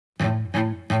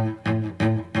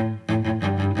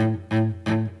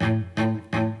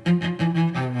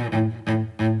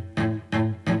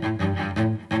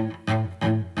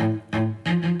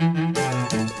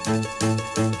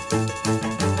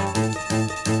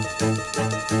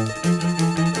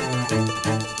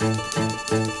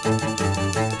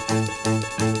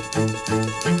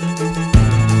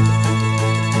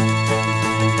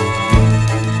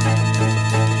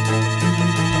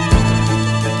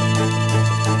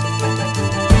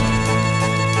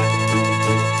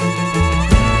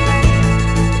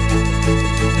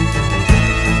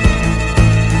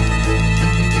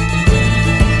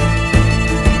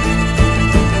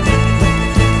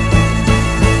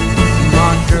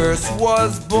first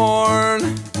was born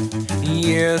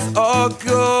years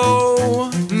ago.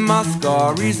 My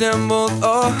scar resembled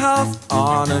a house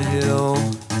on a hill,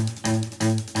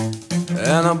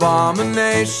 an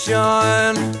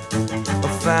abomination,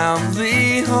 a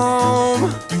family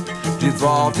home,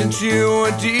 devolved into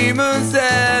a demon's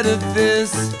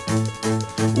edifice.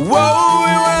 Whoa,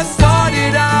 and when I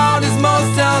started out, as most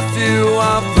towns do,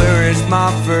 I flourished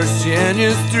my first 10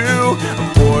 years through.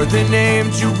 I bore the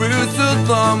name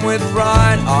Jerusalem with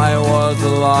pride, I was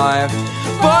alive.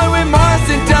 But when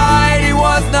Marston died, he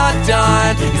was not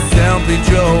done. He simply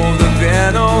drove the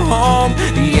venom home,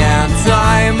 the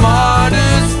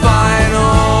anti-martyr's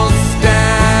final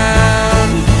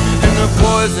stand. And the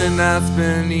poison that's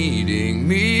been eating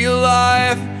me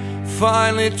alive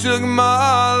finally took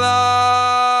my life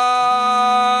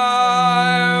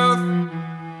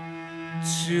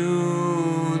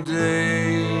today.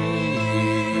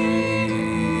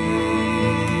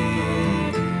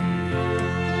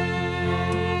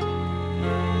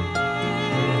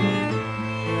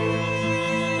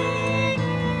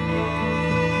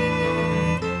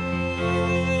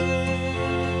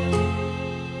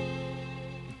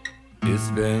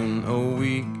 It's been a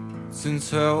week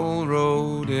since hell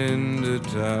rode into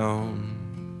town,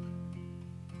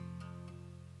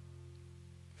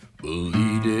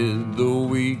 bleeded the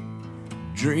weak,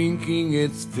 drinking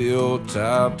its fill,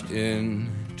 tapped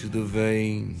into the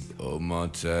veins of my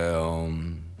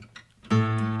town.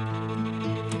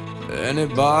 And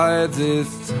it bides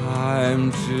its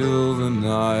time till the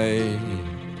night,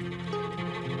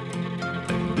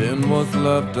 and then what's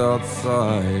left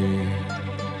outside,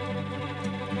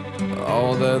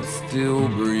 all that still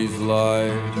breathes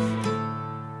life,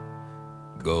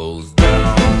 goes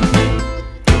down.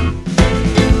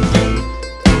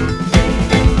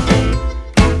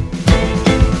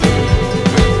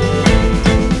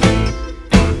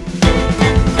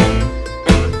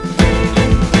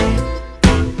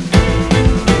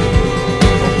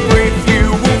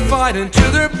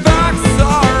 Until their backs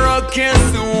are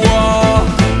against the wall,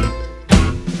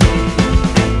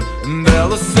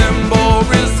 they'll assemble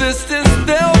resistance,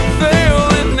 they'll fail,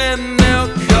 and then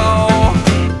they'll call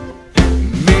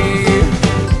me.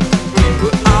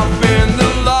 But I've been the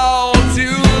law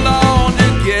too long to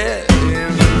get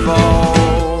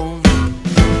involved,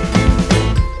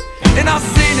 and I've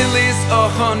seen at least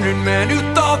 100 men who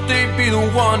thought they'd be the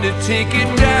one to take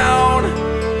it down.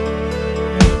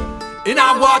 And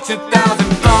I watch 1,000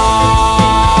 fall,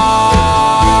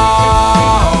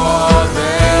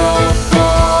 they'll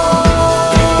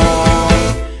fall.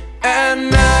 And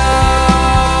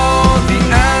now the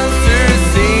answer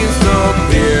seems so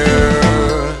clear.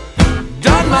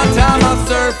 Done my time, I've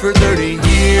served for 30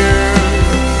 years.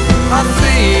 I've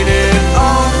seen it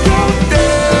all go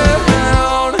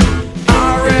down. I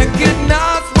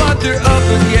recognize what they're up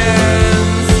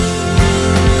against.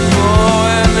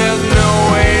 Oh, and there's no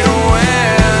way to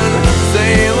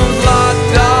Salem's lot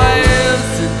dies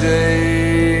today.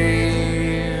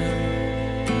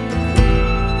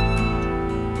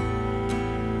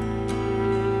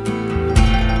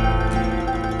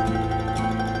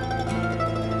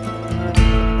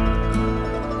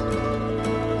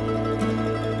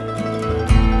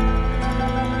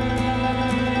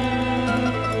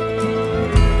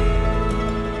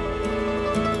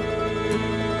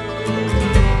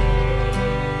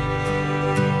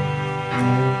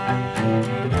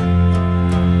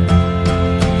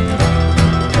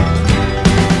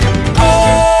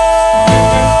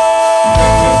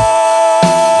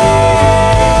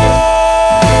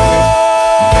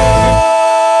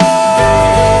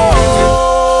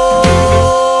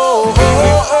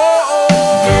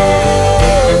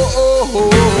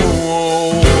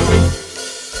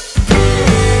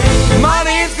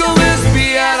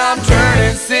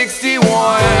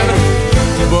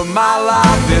 But my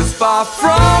life is far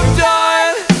from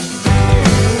done.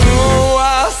 Oh,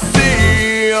 I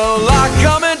see a lot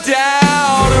coming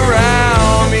down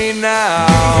around me now.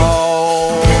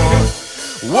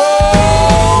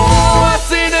 Whoa, I've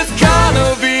seen this kind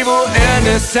of evil in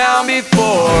this town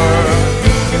before,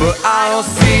 but I don't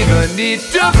see the need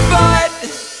to fight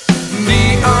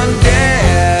the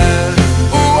undead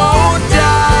who won't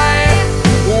die.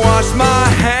 Wash my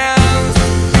hands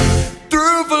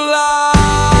through for life.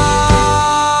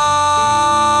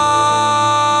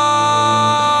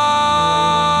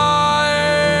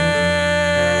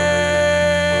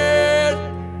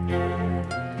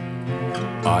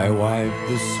 I wipe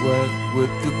the sweat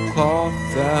with the cloth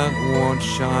that won't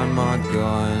shine my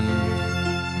gun,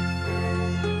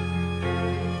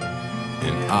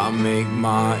 and I make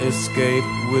my escape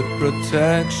with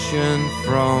protection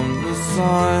from the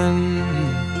sun.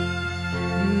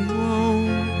 Whoa,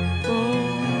 whoa,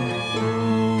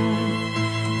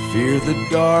 whoa. Fear the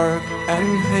dark and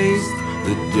haste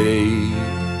the day,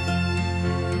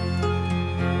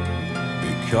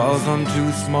 because I'm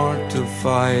too smart to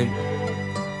fight,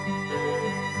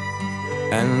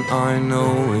 and I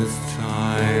know it's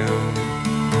time.